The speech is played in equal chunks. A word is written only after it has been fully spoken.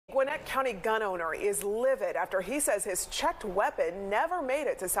Gwinnett County gun owner is livid after he says his checked weapon never made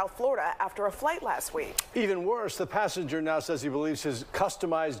it to South Florida after a flight last week. Even worse, the passenger now says he believes his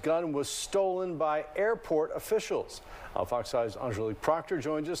customized gun was stolen by airport officials. Fox 5's Angelique Proctor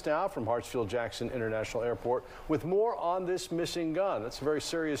joins us now from Hartsfield-Jackson International Airport with more on this missing gun. That's a very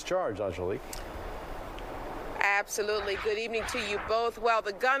serious charge, Angelique. Absolutely. Good evening to you both. Well,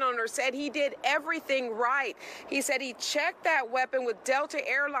 the gun owner said he did everything right. He said he checked that weapon with Delta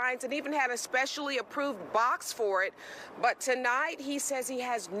Airlines and even had a specially approved box for it. But tonight, he says he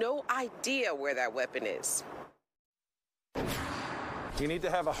has no idea where that weapon is. You need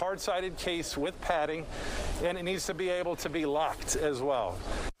to have a hard-sided case with padding, and it needs to be able to be locked as well.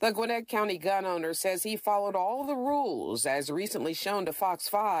 The Gwinnett County gun owner says he followed all the rules, as recently shown to Fox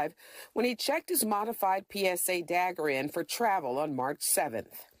 5, when he checked his modified PSA dagger in for travel on March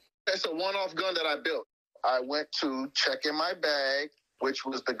 7th. It's a one-off gun that I built. I went to check in my bag, which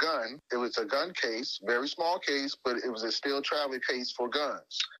was the gun. It was a gun case, very small case, but it was a steel travel case for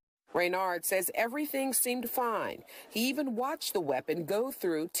guns. Raynard says everything seemed fine. He even watched the weapon go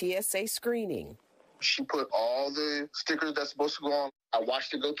through TSA screening. She put all the stickers that's supposed to go on. I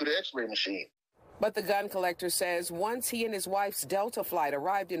watched it go through the x-ray machine. But the gun collector says once he and his wife's Delta flight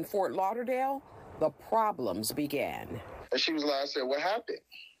arrived in Fort Lauderdale, the problems began. And she was like, I said, what happened?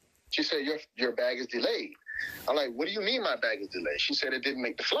 She said, your bag is delayed. I'm like, what do you mean my bag is delayed? She said it didn't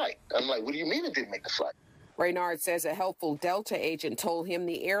make the flight. I'm like, what do you mean it didn't make the flight? Raynard says a helpful Delta agent told him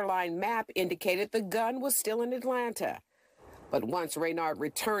the airline map indicated the gun was still in Atlanta. But once Raynard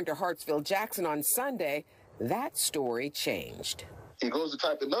returned to Hartsfield-Jackson on Sunday, that story changed. He goes to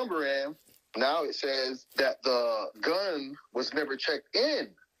type the number in. Now it says that the gun was never checked in,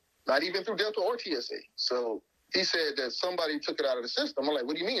 not even through Delta or TSA. So he said that somebody took it out of the system. I'm like,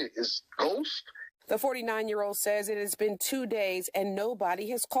 what do you mean? It's ghost? The 49-year-old says it has been 2 days and nobody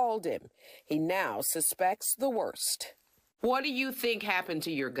has called him. He now suspects the worst. What do you think happened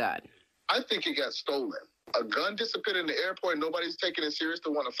to your gun? I think it got stolen. A gun disappeared in the airport and nobody's taking it serious to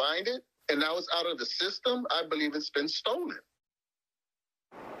want to find it. And now it's out of the system. I believe it's been stolen.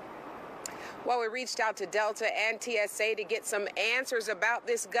 Well, we reached out to Delta and TSA to get some answers about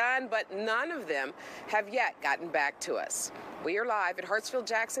this gun, but none of them have yet gotten back to us. We are live at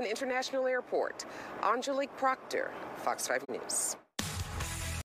Hartsfield-Jackson International Airport. Angelique Proctor, Fox 5 News.